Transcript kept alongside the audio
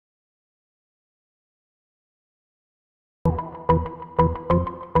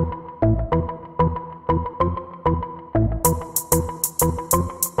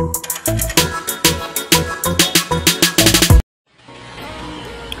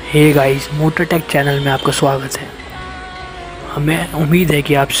Hey guys, मोटरटेक channel में आपका स्वागत है। हमें उम्मीद है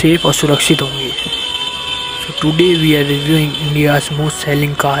कि आप सेफ और सुरक्षित होंगे। So today we are reviewing India's most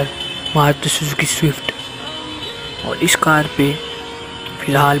selling car Maruti Suzuki Swift. और इस कार पे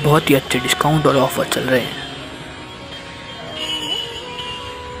फ़िलहाल बहुत ही अच्छे डिस्काउंट और ऑफर चल रहे हैं।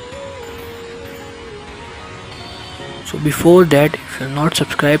 So before that, if you are not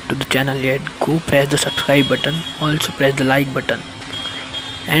subscribed to the channel yet, go press the subscribe button, also press the like button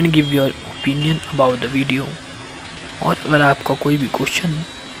and give your opinion about the video। और अगर आपका कोई भी question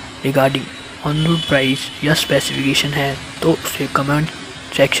regarding on road price या specification है तो उसे comment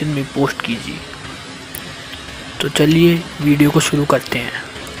section में पोस्ट कीजिए। तो चलिए वीडियो को शुरू करते हैं।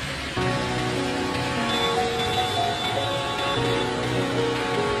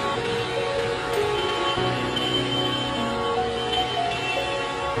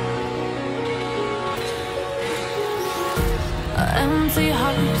 Empty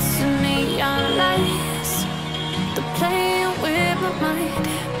hearts and neon lights, they're playing with my mind.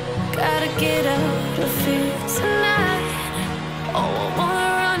 Gotta get out of here tonight. Oh, I wanna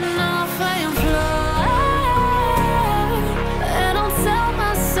run off and fly. And I'll tell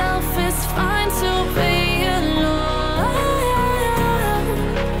myself it's fine to be alone,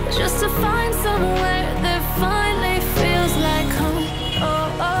 just to find somewhere that finally feels like home. Oh,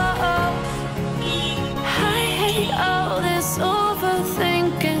 oh, oh. I hate all this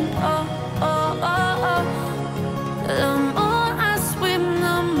overthinking. Oh, oh, oh, oh. The more I swim,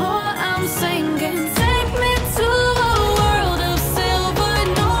 the more I'm sinking. Take me to a world of silver.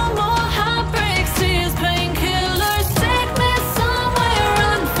 No more heartbreaks, tears, painkillers. Take me somewhere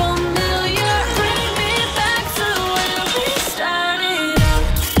unfamiliar. Bring me back to where we started out.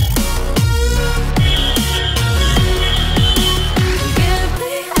 Get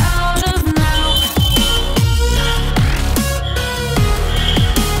me out of now.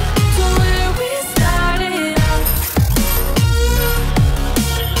 To where we started out.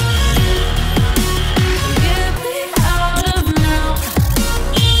 Get me out of now.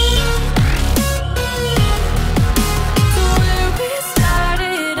 To where we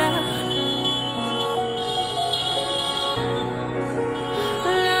started out.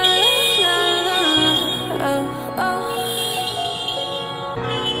 La la la la, oh oh.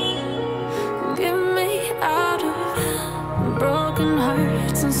 Get me out of broken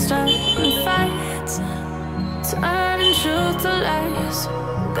hearts and starting fights, turning truth to lies.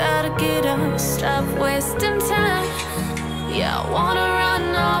 Gotta get up, stop wasting time. Yeah, I wanna run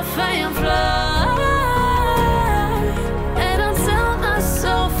off and fly. And I'll tell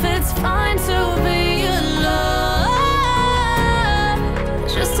myself it's fine to be alone,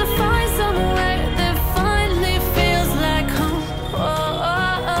 just to find somewhere that finally feels like home. Oh,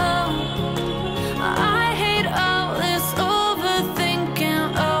 oh, oh. I hate all this overthinking.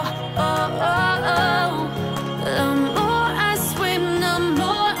 Oh, oh, oh, oh. The more I swim, the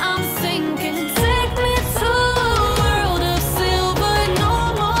more I'm sinking. Take me to a world of silver. No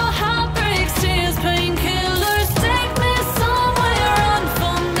more heartbreaks, tears, painkillers. Take me somewhere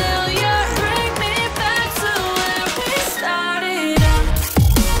unfamiliar. Bring me back to where we started out.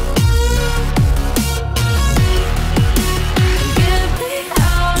 Get me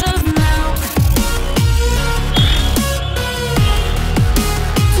out of now.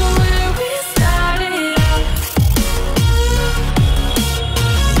 To where we started out.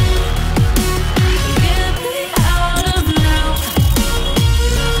 Get me out of now.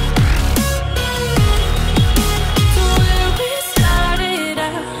 To where we started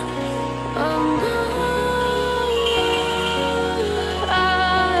out. Oh no.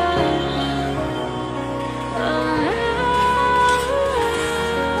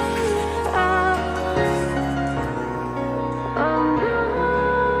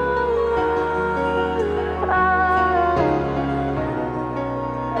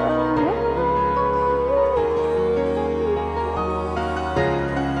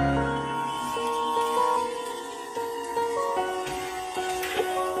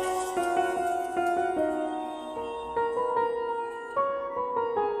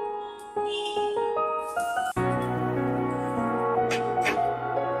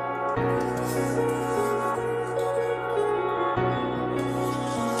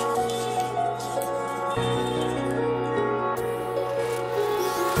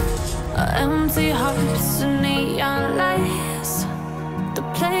 Empty hearts and neon lights,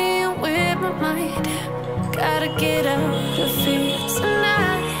 they're playing with my mind. Gotta get out of here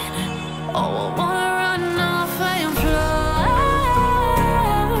tonight. Oh, I wanna run off and fly.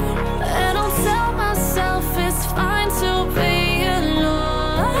 And I'll tell myself it's fine to be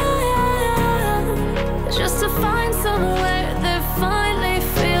alone, just to find somewhere that finally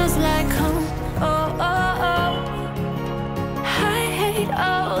feels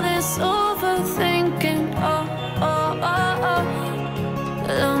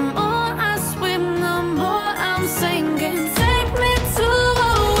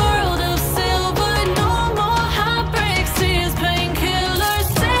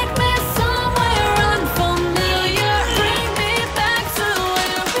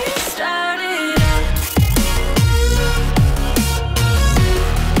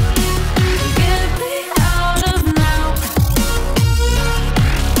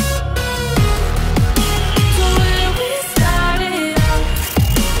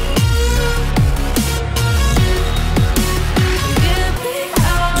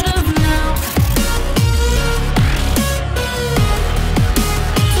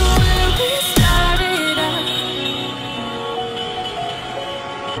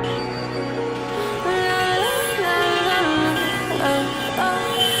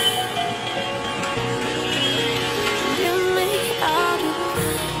oh. Get me out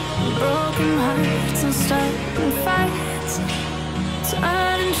of broken hearts and starting fights,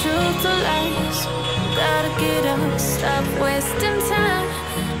 turning truth to lies. Gotta get up, stop wasting time.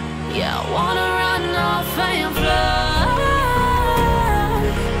 Yeah, I wanna